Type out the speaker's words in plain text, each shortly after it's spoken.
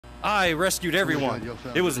I rescued everyone. God,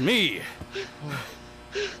 It was me.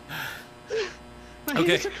 My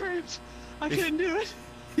hands are cramped. I couldn't do it.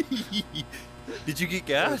 Did you get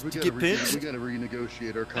gas? Did you get pinched? We gotta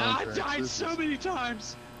renegotiate our I've contract. died so many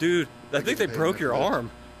times. Dude, I think they broke your arm.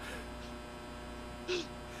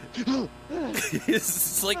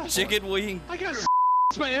 It's like chicken wing. I got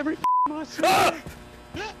by every month. Ah!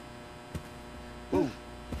 Whoa. Did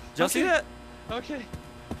y'all see that? Okay.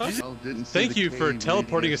 Thank you for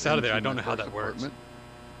teleporting us out of there. I don't know how that works. Apartment.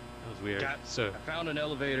 That was weird. So I found an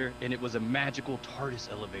elevator, and it was a magical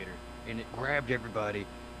TARDIS elevator, and it grabbed everybody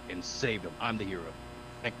and saved them. I'm the hero.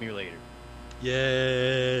 Thank me later.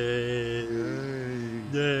 Yay!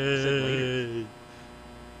 Yay!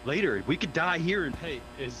 Later, we could die here. And Hey,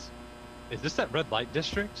 is this that red light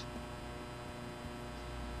district?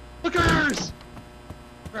 Hookers!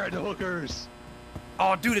 Where are the hookers?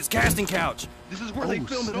 Oh, dude, it's casting couch. this is where they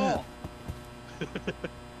filmed it all.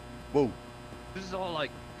 Whoa. This is all like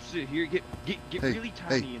sit here, get Hey, really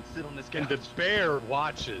tiny hey. and sit on this And couch. the bear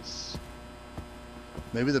watches.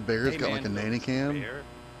 Maybe the bear's Hey, got man, like a nanny cam. Bear?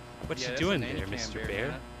 What Yeah, you that's doing a nanny there, cam Mr.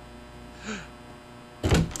 bear,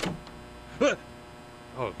 Bear?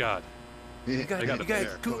 Oh God! Yeah. You got I got you a got a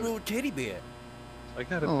bear. cool little teddy bear. I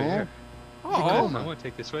got a Aw. bear. Oh, I want to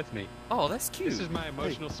take this with me. oh, that's cute. This is my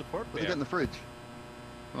emotional support What's it bear. got in the fridge?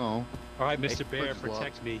 Oh. All right, Mr. Hey, Bear, fridge is locked.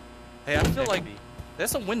 protect me. Hey, I feel Protect like me.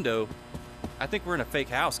 that's a window. I think we're in a fake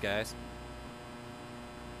house, guys.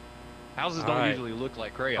 Houses All don't right. usually look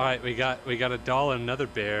like crayon. All right, we got a doll and another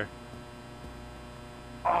bear.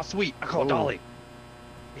 Oh, sweet! I call Whoa. Dolly.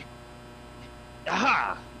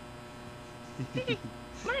 Aha!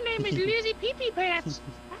 My name is Lizzie Pee-Pee Pants.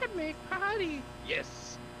 I make potty.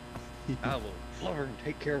 Yes. I will love her and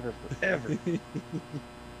take care of her forever.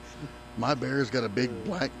 My bear's got a big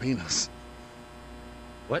black penis.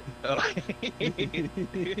 What? Oh.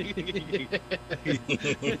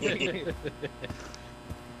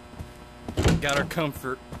 Got our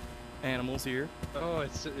comfort animals here. Oh,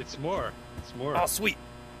 it's more. It's more. Oh, sweet.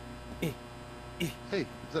 Hey, is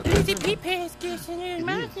that Lizzie Pee Pants kissing in It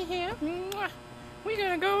my is. here. We're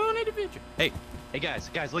gonna go on an adventure. Hey, Hey guys,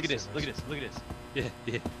 look at this! Look at this! Look at this! Yeah,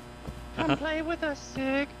 yeah. Come play with us,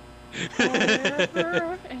 Sig.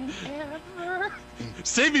 Forever and ever.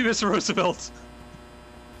 Save me, Mr. Roosevelt.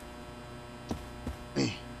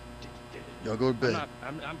 Y'all go to bed.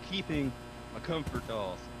 I'm keeping my comfort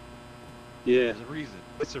dolls. Yeah. There's a reason.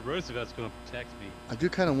 Mr. Roosevelt's gonna protect me. I do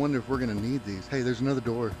kind of wonder if we're gonna need these. Hey, there's another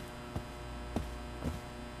door.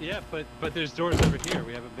 Yeah, but there's doors over here.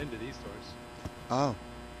 We haven't been to these doors. Oh.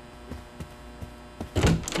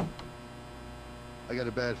 I got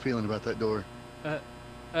a bad feeling about that door. And,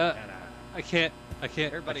 I can't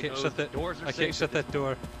Everybody knows shut that. doors are I can't safe shut at this that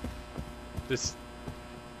door. This,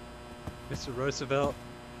 Mr. Roosevelt,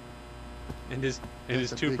 and his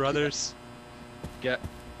That's a two big- brothers, get.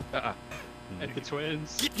 and the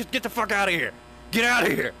twins. get the fuck out of here. Get out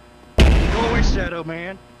of here. Go away, Shadow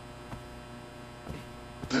Man.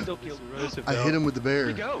 Still killed. Mr. Roosevelt. I hit him with the bear,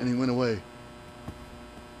 Where'd he go? and he went away.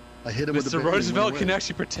 I hit him with the Mr. bear. Roosevelt and he can went away.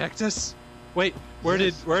 actually protect us. Wait, where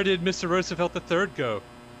Yes. did Mr. Roosevelt III go?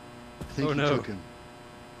 I think Oh, he no. took him.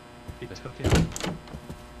 He took him. Oh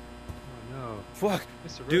no, Fuck.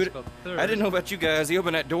 Mr. Dude, Roosevelt III. I didn't know about you guys. He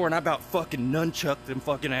opened that door and I about fucking nunchucked them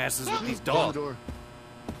fucking asses with these Go on the dogs. door.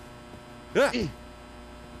 Ah!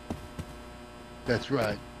 That's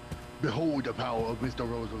right. Behold the power of Mr.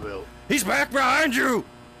 Roosevelt. He's back behind you.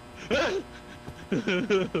 Let's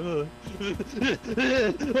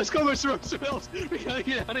go, Mr. Roosevelt. We gotta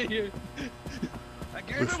get out of here. I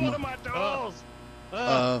gave Which him one one? of my dolls.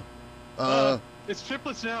 It's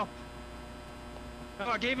triplets now. Oh,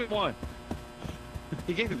 I gave him one.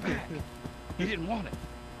 He gave it back. He didn't want it.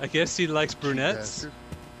 I guess he likes brunettes. Bastard.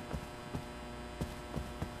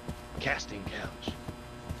 Casting couch.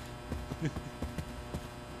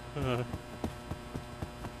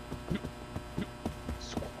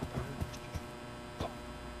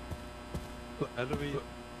 How do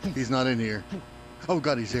we? He's not in here. Oh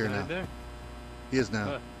God, he's here Got now. in there? He is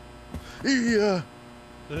now. Yeah.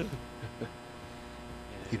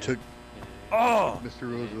 He took Oh. Mr.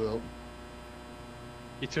 Roosevelt.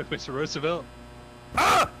 He took Mr. Roosevelt.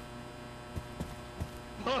 Ah.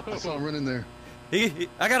 I saw him running there.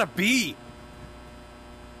 I got a bee.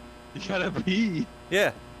 You gotta be.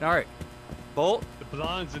 Yeah. All right. Bolt. The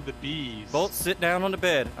blondes and the bees. Bolt, sit down on the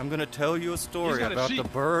bed. I'm gonna tell you a story got a about the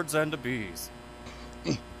sheep. birds and the bees.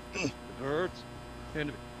 The birds.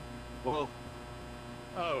 And well,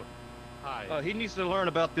 Oh. Hi. he needs to learn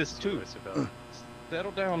about this Mr. too. Roosevelt.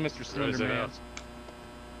 Settle down, Mr. Slenderman.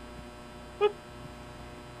 Roosevelt.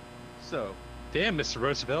 So, Damn, Mr.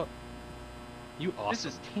 Roosevelt. You awesome. This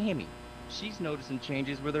is Tammy. She's noticing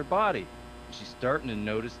changes with her body. She's starting to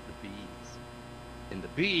notice the bees. And the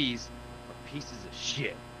bees are pieces of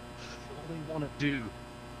shit. All they want to do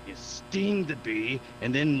is sting the bee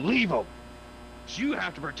and then leave them. You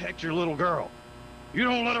have to protect your little girl. You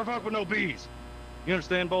don't let her fuck with no bees. You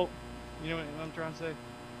understand, Bolt? You know what I'm trying to say?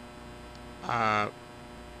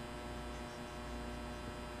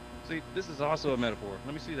 See, this is also a metaphor.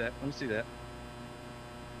 Let me see that. Let me see that.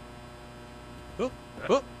 Whoop,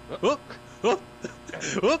 whoop, whoop, whoop,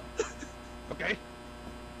 whoop. Okay.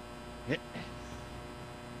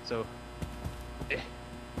 So,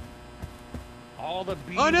 all the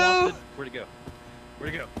bees. Oh no! Wanted... Where'd it go?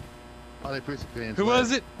 Where'd it go? Oh, they put some fans. Who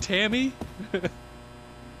was it? Tammy?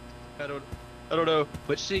 I don't know.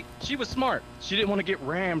 But she was smart. She didn't want to get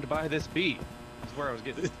rammed by this bee. That's where I was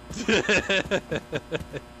getting.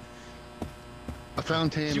 I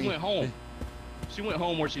found Tammy. She went home. She went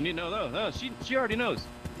home where she need no. She already knows.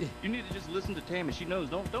 You need to just listen to Tammy. She knows.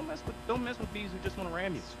 Don't mess with bees who just want to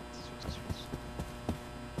ram you.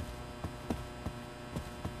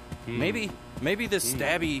 Maybe this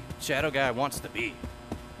stabby shadow guy wants the bee.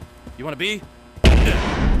 You want a bee?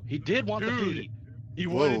 He did want the bee. He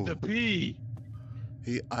Whoa. wanted the bee.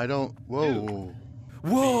 I don't. Whoa.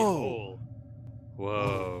 Whoa!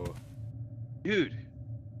 Whoa. Dude,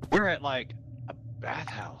 we're at like a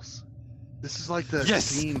bathhouse. This is like that Yes!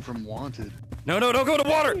 scene from Wanted. No, don't go to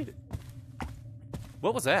water!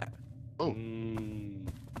 What was that? Oh,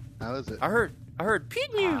 how is it? I heard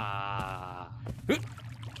peed mew.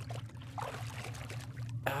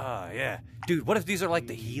 Ah, yeah. Dude, what if these are like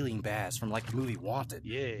the healing baths from like the movie Wanted?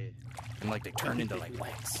 Yeah. And like they turn into like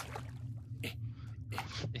legs.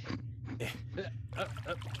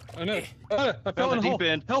 I know. I fell in a deep hole.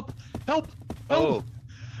 end. Help! Help! Oh.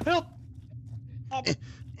 Help! Get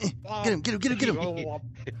him!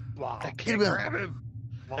 I can't grab him.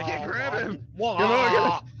 I can't grab him. Come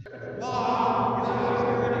on,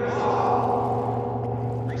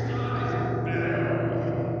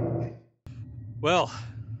 Well,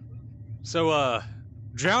 so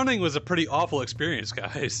drowning was a pretty awful experience,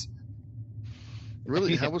 guys.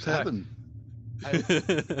 Really? How was heaven?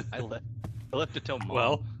 I left to tell Mom.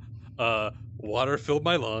 Well, water filled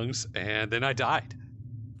my lungs, and then I died.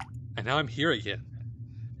 And now I'm here again.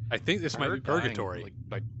 I think this might be purgatory.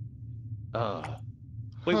 Wait,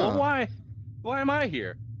 well, why am I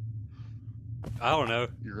here? I don't know.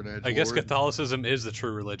 You're gonna. I guess Catholicism is the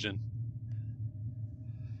true religion.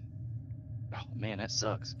 Oh man, that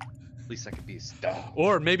sucks. At least I could be a star.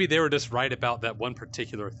 Or maybe they were just right about that one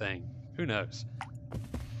particular thing. Who knows?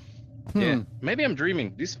 Yeah, maybe I'm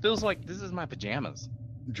dreaming. This feels like this is my pajamas.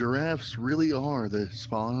 Giraffes really are the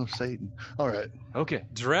spawn of Satan. All right. Okay.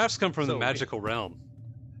 Giraffes come from the magical realm,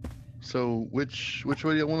 So which way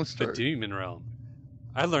do you want to the start? demon realm.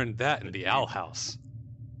 I learned that in the owl house.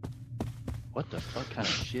 What the fuck kind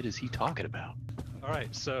of shit is he talking about? All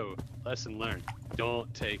right, so lesson learned: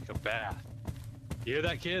 don't take a bath. You hear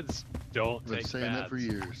that, kids? Don't I've been take saying baths. that for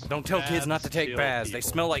years. Don't tell kids not to Baths take kill baths. They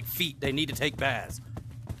people. smell like feet. They need to take baths.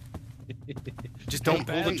 Just don't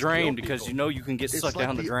pull the baths drain kill because people. you know you can get sucked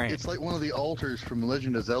down the drain. It's like one of the altars from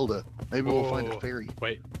Legend of Zelda. Maybe we'll find a fairy.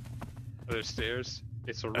 Wait, are there stairs?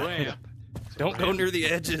 It's a ramp. Don't go near the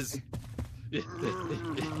edges.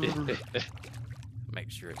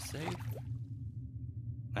 Make sure it's safe.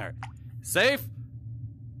 All right, safe.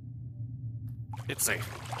 It's safe.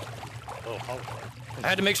 Oh, I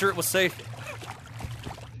had to make sure it was safe.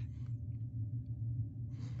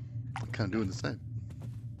 I'm kind of doing the same.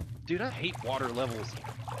 Dude, I hate water levels.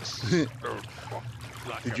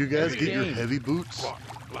 Did you guys get your heavy boots?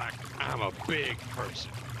 Like I'm a big person.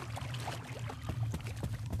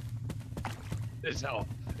 This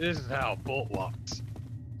is how Bolt walks.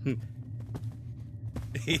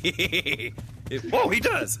 Whoa, he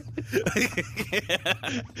does.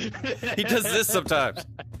 He does this sometimes.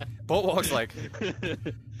 Bolt walks like.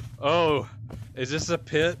 Oh, is this a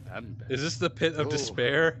pit? I'm Is this the pit of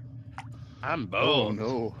despair? I'm Oh boned.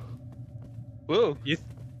 no. Whoa.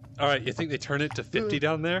 All right, you think they turn it to 50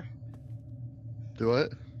 down there? Do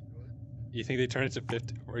what? You think they turn it to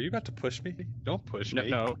 50? Are you about to push me? Don't push me.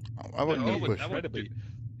 No. I wouldn't That'd get be pushed.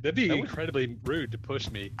 that'd be incredibly rude to push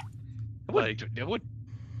me. Like, It wouldn't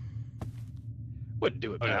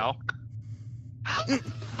do it, pal.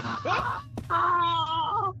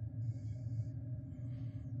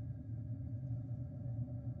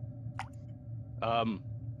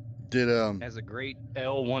 Did As a great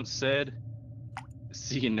L once said,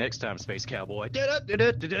 see you next time, Space Cowboy.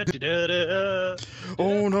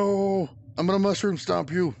 Oh no! I'm gonna mushroom stomp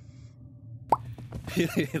you.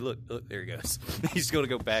 Look, there he goes. He's gonna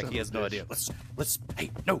go back. Son He of has a no bitch. idea. Let's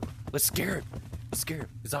scare him. Let's scare him.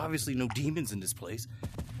 There's obviously no demons in this place.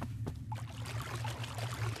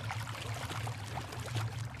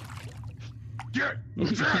 Yeah. It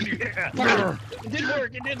didn't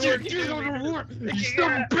work. It didn't work. You son of a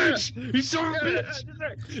bitch! You son of a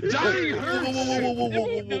bitch! Dying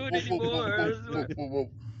hurts! Whoa.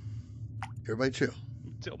 Everybody chill.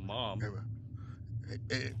 Tell mom. Everybody.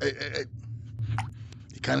 Hey.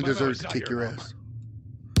 You kind of deserve to kick your ass.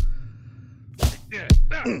 Yeah.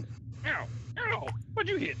 Ow. Why'd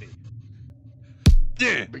you hit me?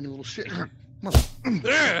 Yeah! Bring a little shit.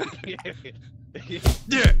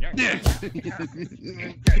 Yeah!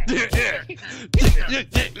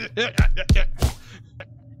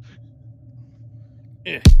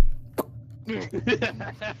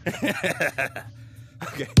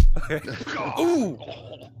 Okay. Ooh.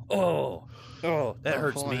 Oh, that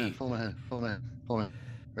hurts me. Hold my hand.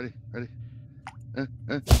 Ready?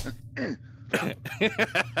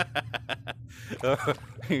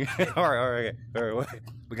 All right. Wait.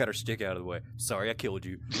 We got our stick out of the way. Sorry, I killed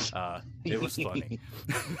you. It was funny.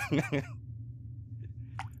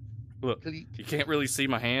 Look, you can't really see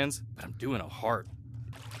my hands, but I'm doing a heart.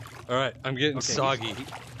 All right, I'm getting Okay, soggy.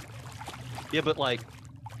 Yeah, but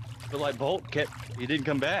Bolt he didn't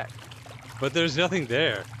come back. But there's nothing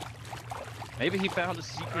there. Maybe he found a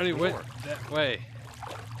secret Already went door. that way.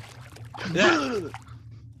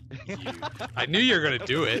 I knew you were gonna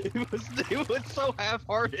do it. It was so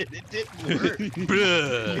half-hearted. It didn't work.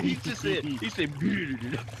 He just said. He said.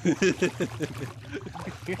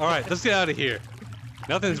 All right, let's get out of here.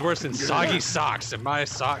 Nothing's worse than soggy socks, and my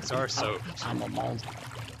socks are soaked. I'm a monster.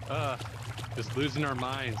 Just losing our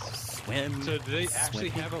minds. Swim. So do they actually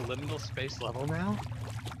have a liminal space level now?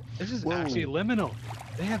 This is Whoa. actually liminal.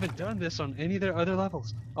 They haven't done this on any of their other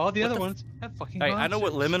levels. All the other ones have fucking Hey, I know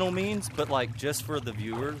what monsters. liminal means, but like just for the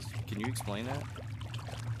viewers, can you explain that?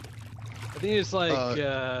 I think it's like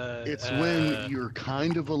It's when you're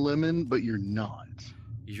kind of a lemon, but you're not.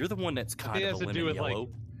 You're the one that's I kind think it of has a to do lemon with yellow. like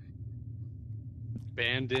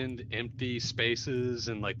abandoned, empty spaces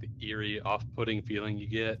and like the eerie, off-putting feeling you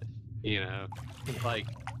get. You know, like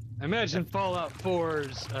imagine Fallout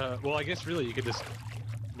 4's. Well, I guess really you could just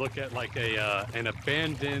look at like an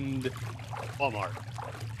abandoned Walmart,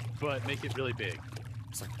 but make it really big.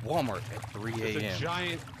 It's like Walmart at 3 It's a a.m.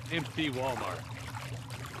 giant, empty Walmart,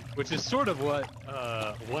 which is sort of what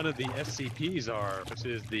one of the SCPs are, which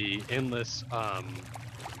is the endless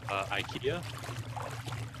IKEA.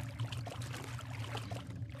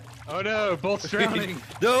 Oh no, Bolt's drowning.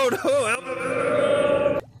 No,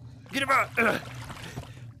 help! Get him out!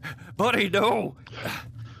 Buddy, no!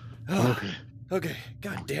 Okay,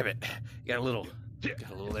 god damn it. Got a little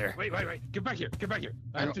there. Wait, get back here.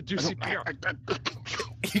 I have to do CPR.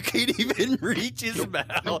 You can't even reach his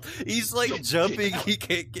mouth. He's like jumping. He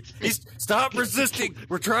can't get. Stop resisting.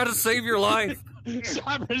 We're trying to save your life.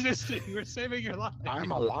 Stop resisting. We're saving your life.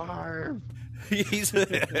 I'm alive. He's. You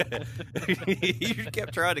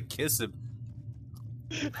kept trying to kiss him.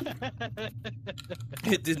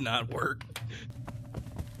 It did not work.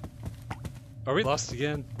 Are we lost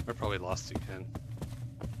again? We're probably lost again.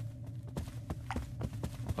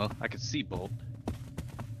 Well, I could see Bolt.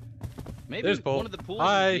 Maybe There's Bolt. one of the pools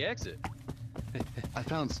Hi. is the exit. I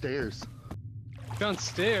found stairs. Found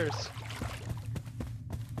stairs.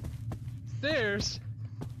 Stairs.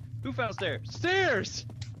 Who found stairs? Stairs.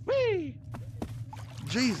 Whee!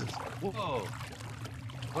 Jesus. Whoa.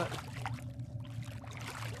 What?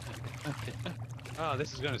 Oh,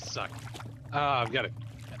 this is gonna suck. I've got it.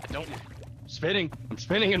 Don't. I'm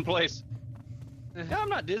spinning in place. No, I'm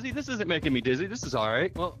not dizzy. This isn't making me dizzy. This is all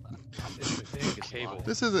right. Well, it's a big cable.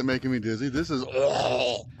 This isn't making me dizzy. This is.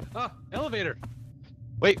 Oh, elevator.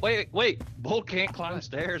 Wait. Bolt can't climb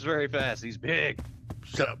stairs very fast. He's big.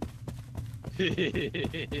 Shut up. And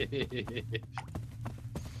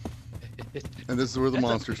this is where the That's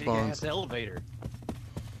monster a big spawns. ass elevator.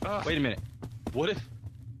 Wait a minute. What if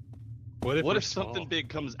we're something small? big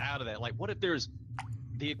comes out of that? Like, what if there's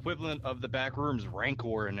the equivalent of the back room's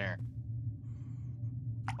Rancor in there?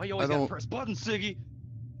 Why you always gotta press buttons, Siggy?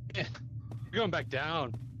 You're going back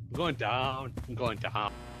down. I'm going down.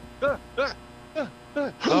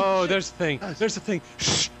 Oh, there's a thing. There's a thing.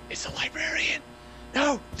 Shh! It's a librarian.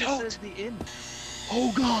 No, This don't. says the end.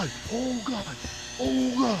 Oh God! Oh God!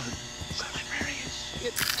 Oh God! It's a librarian.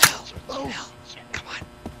 Oh! Come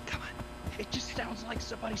on. It just sounds like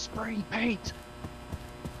somebody spraying paint.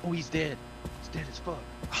 Oh, he's dead. He's dead as fuck.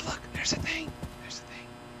 Oh, look, there's a thing.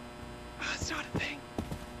 Oh, it's not a thing.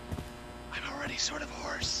 I'm already sort of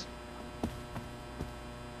hoarse.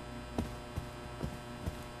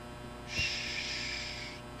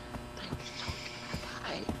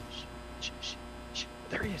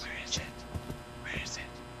 There he is. Where is it? Where is it?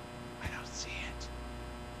 I don't see it.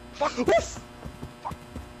 Fuck! Woof! Fuck!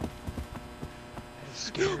 That is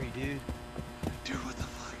scary, dude. Dude, what the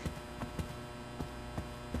fuck?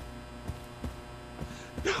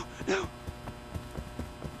 No, no.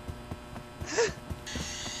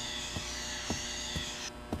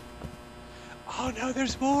 Oh no,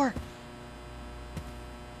 there's more.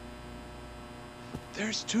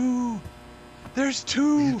 There's two. There's We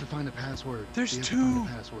two. have to find a password. There's We have to two. find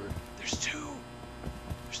a password. There's two.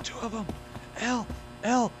 There's two of them. L,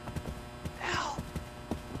 L, L.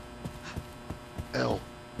 L.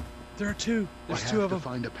 There are two. We There's have two of to them.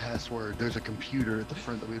 find a password. There's a computer at the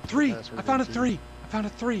front that we have to put Three. a password I found a into. three. I found a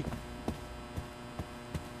three.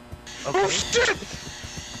 Okay. Oh shit!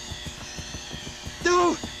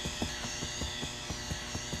 No.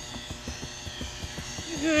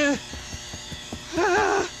 Yeah.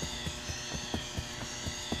 Ah.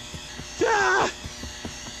 Ah.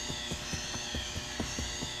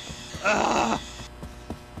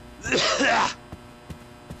 Ah.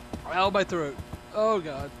 Ow, my throat. Oh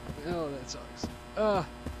god. Oh, that sucks. Oh,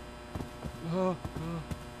 oh, oh,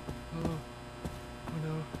 oh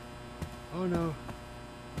no. Oh no.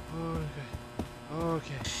 Oh,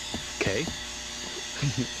 okay. Okay. Okay.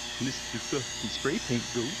 Mr. Fucking Spray Paint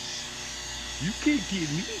Ghost. You can't get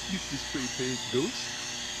me, Mr. Spray Paint Ghost.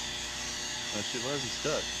 Oh shit, why is he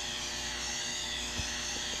stuck?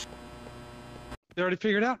 They already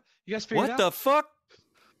figured it out? You guys figured it What out? the fuck?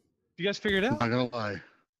 You guys figured it I'm out? not gonna lie.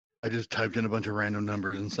 I just typed in a bunch of random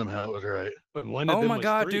numbers and somehow it was right. But one of Oh them my was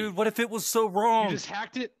god, three. dude! What if it was so You wrong? just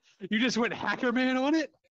hacked it? You just went hacker man on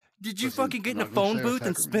it? Did you Listen, fucking get I'm in a not gonna phone say I was booth and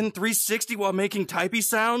hacker, spin man. 360 while making typey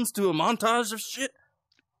sounds to a montage of shit?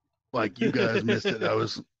 Like you guys missed it. I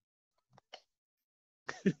was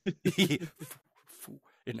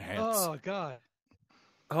Enhance. Oh god.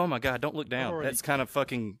 Oh my god! Don't look down. Already- That's kind of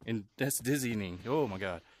fucking. That's dizzying. Oh my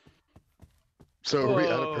god. so are we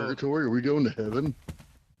out of Whoa. purgatory? Are we going to heaven?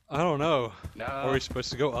 I don't know. No. Are we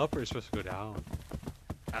supposed to go up or are we supposed to go down?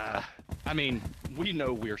 I mean, we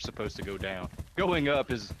know we're supposed to go down. Going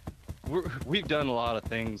up is, we've done a lot of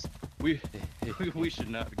things. We should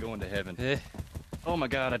not be going to heaven. Oh my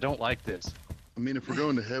god, I don't like this. I mean, if we're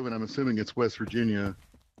going to heaven, I'm assuming it's West Virginia.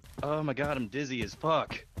 Oh my god, I'm dizzy as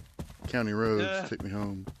fuck. County roads, Yeah. take me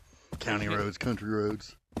home. County roads, country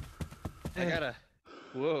roads. I gotta.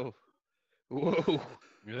 Whoa. Whoa.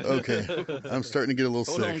 Okay, I'm starting to get a little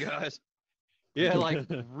Hold on, sick. guys. Yeah, like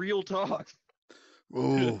real talk.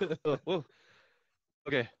 Oh, Whoa.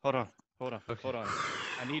 Okay, hold on. Hold on.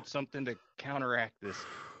 I need something to counteract this.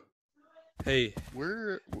 Hey,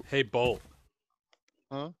 where? hey, Bolt.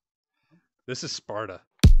 Huh? This is Sparta.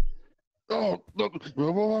 Oh, look.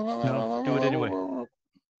 No, do it anyway. Hold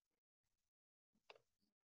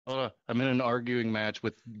on. I'm in an arguing match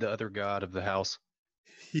with the other god of the house.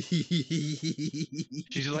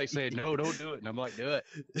 She's like saying, no, don't do it. And I'm like, do it.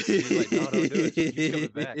 She's like, no, don't do it. She keeps coming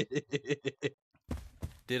back.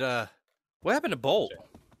 Did what happened to Bolt?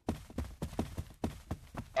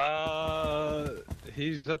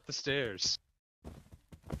 He's up the stairs.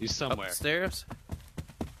 He's somewhere. Upstairs?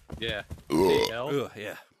 Yeah. Ugh. L? Ugh,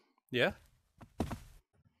 yeah. Yeah?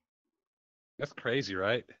 That's crazy,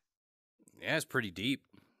 right? Yeah, it's pretty deep.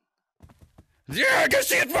 Yeah, good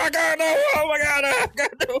shit, fuck out! Oh my god,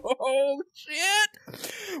 oh shit!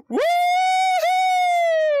 Woo!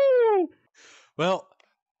 Well,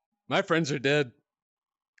 my friends are dead.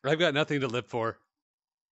 I've got nothing to live for.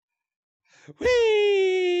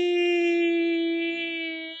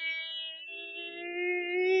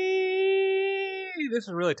 Whee! This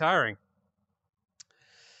is really tiring.